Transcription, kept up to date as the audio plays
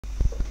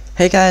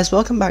Hey guys,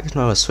 welcome back to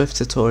another Swift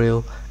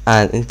tutorial,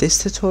 and in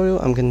this tutorial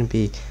I'm going to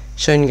be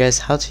showing you guys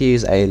how to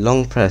use a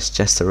long press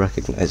gesture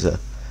recognizer.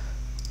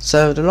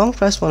 So the long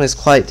press one is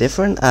quite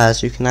different,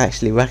 as you can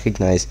actually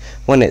recognize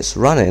when it's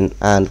running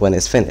and when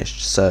it's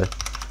finished. So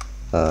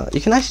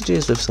you can actually do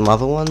this with some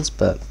other ones,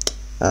 but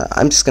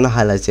I'm just going to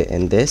highlight it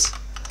in this.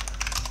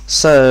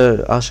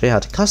 So I'll show you how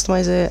to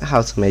customize it,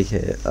 how to make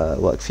it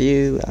work for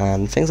you,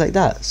 and things like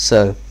that.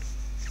 So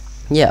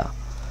yeah,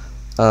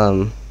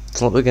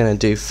 what we're going to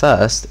do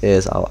first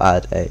is I'll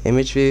add a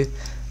image view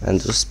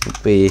and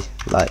just be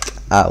like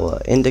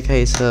our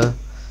indicator.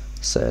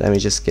 So let me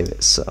just give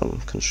it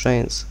some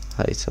constraints,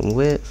 height and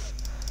width,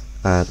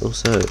 and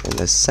also in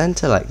the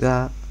center like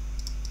that,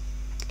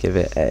 give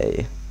it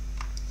a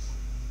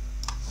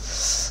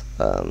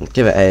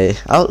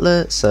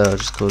outlet. So I'll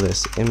just call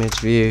this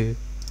image view,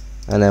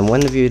 and then when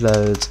the view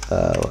loads,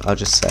 I'll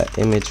just set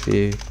image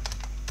view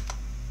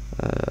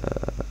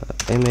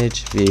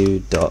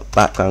dot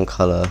background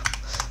color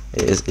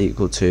is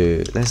equal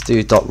to, let's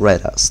do dot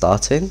red at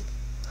starting.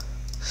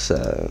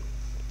 So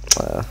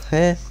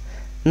here,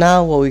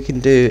 now what we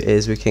can do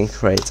is we can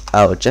create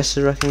our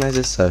gesture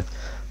recognizer. So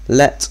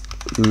let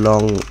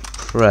long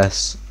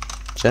press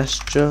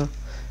gesture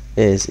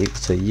is equal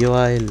to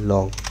UI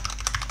long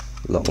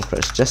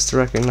press gesture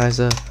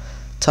recognizer.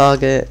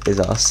 Target is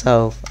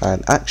ourself,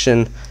 and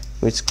action,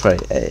 we need to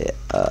create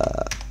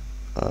a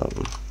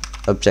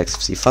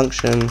Objective-C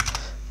function,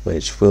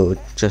 which we'll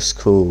just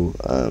call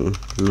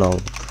long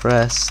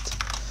pressed,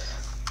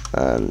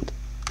 and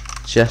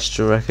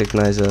gesture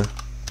recognizer.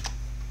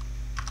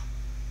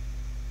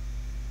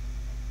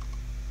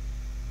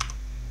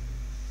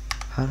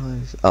 How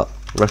do I?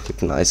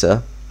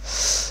 Recognizer.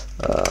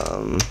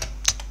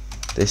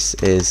 This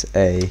is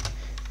a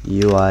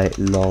UI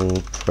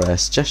long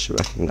press gesture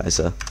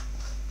recognizer.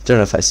 Don't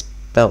know if I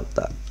spelt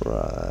that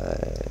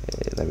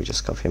right. Let me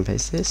just copy and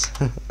paste this.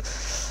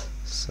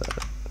 So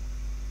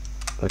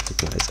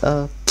recognize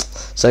up.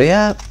 So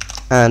yeah,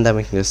 and then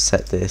we can just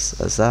set this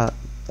as that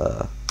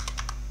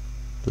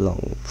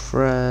long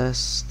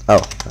press.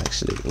 Oh,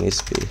 actually it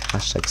needs to be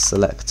hashtag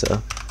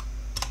selector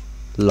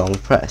long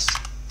press.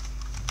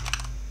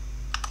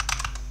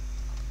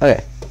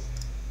 Okay,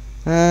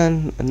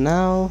 and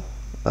now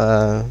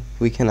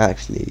we can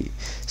actually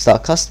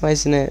start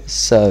customizing it.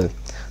 So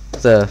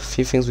the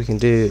few things we can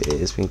do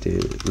is we can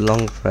do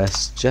long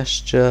press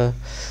gesture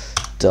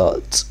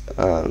dot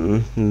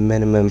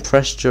minimum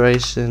press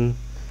duration,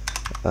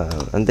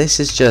 and this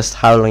is just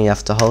how long you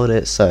have to hold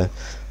it. So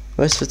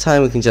most of the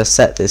time we can just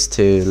set this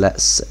to,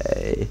 let's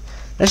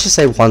just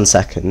say 1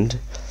 second,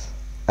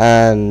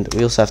 and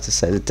we also have to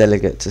set the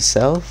delegate to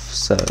self.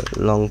 So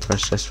long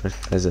press gesture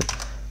recognizer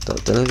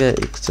dot delegate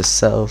equal to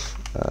self.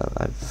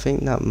 I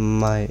think that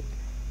might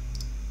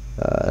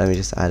let me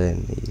just add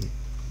in the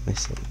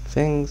missing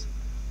things.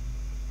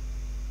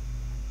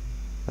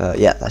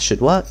 Yeah, that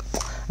should work.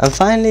 And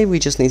finally we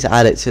just need to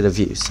add it to the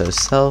view. So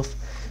self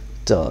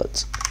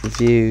dot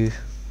view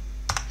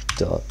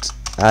dot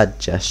add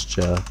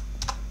gesture,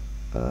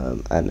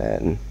 and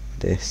then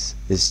this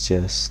is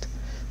just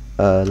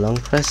long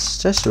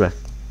press gesture rec.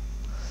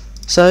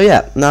 So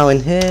yeah, now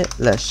in here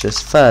let's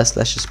just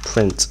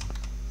print,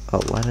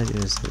 oh, why did I do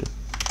this thing?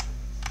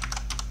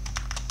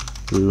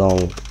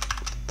 Long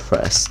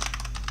press,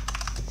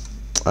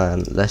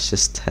 and let's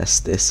just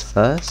test this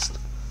first.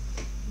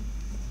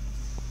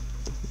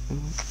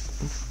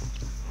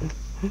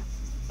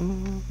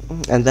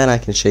 And then I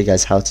can show you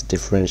guys how to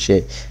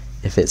differentiate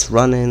if it's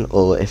running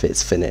or if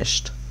it's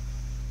finished.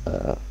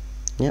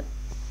 Yep.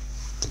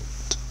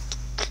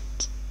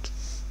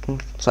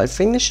 So I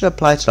think this should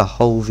apply to the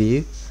whole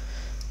view.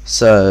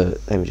 So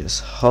let me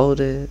just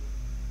hold it,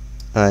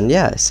 and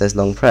yeah, it says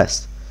long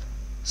pressed.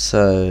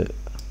 So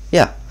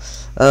yeah,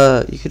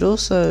 you could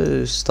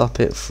also stop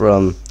it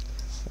from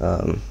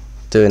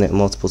doing it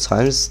multiple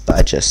times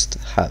by just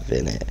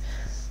having it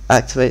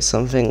activate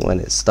something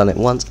when it's done it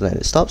once and then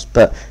it stops,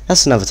 but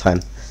that's another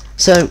time.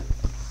 So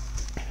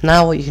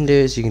now what you can do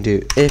is you can do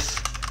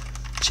if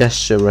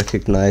gesture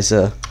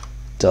recognizer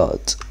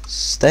dot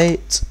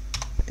state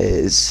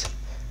is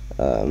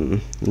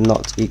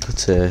not equal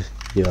to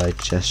UI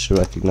gesture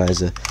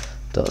recognizer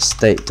dot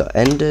state dot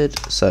ended.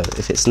 So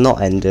if it's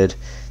not ended,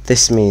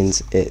 this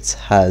means it's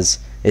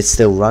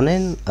still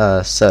running.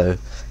 So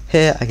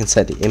here I can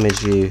set the image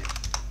view,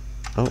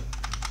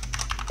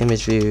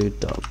 image view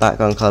dot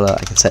background color,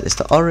 I can set this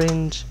to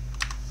orange,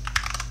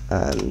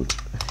 and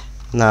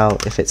now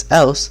if it's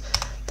else,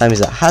 that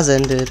means it has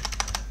ended,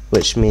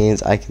 which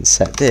means I can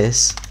set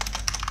this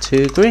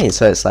to green.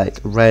 So it's like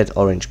red,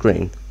 orange,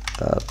 green.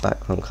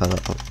 Background color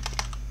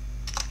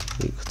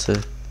equal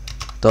to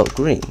dot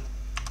green.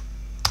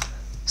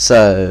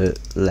 So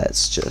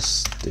let's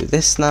just do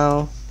this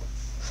now,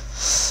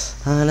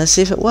 and let's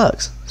see if it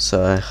works.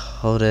 So I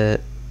hold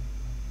it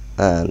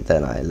and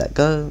then I let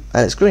go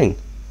and it's green.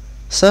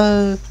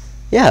 So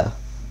yeah,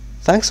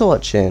 thanks for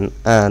watching,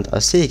 and I'll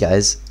see you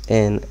guys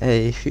in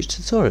a future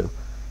tutorial.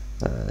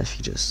 If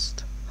you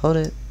just hold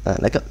it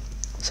and let go.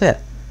 So yeah,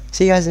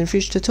 see you guys in a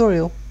future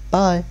tutorial.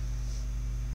 Bye.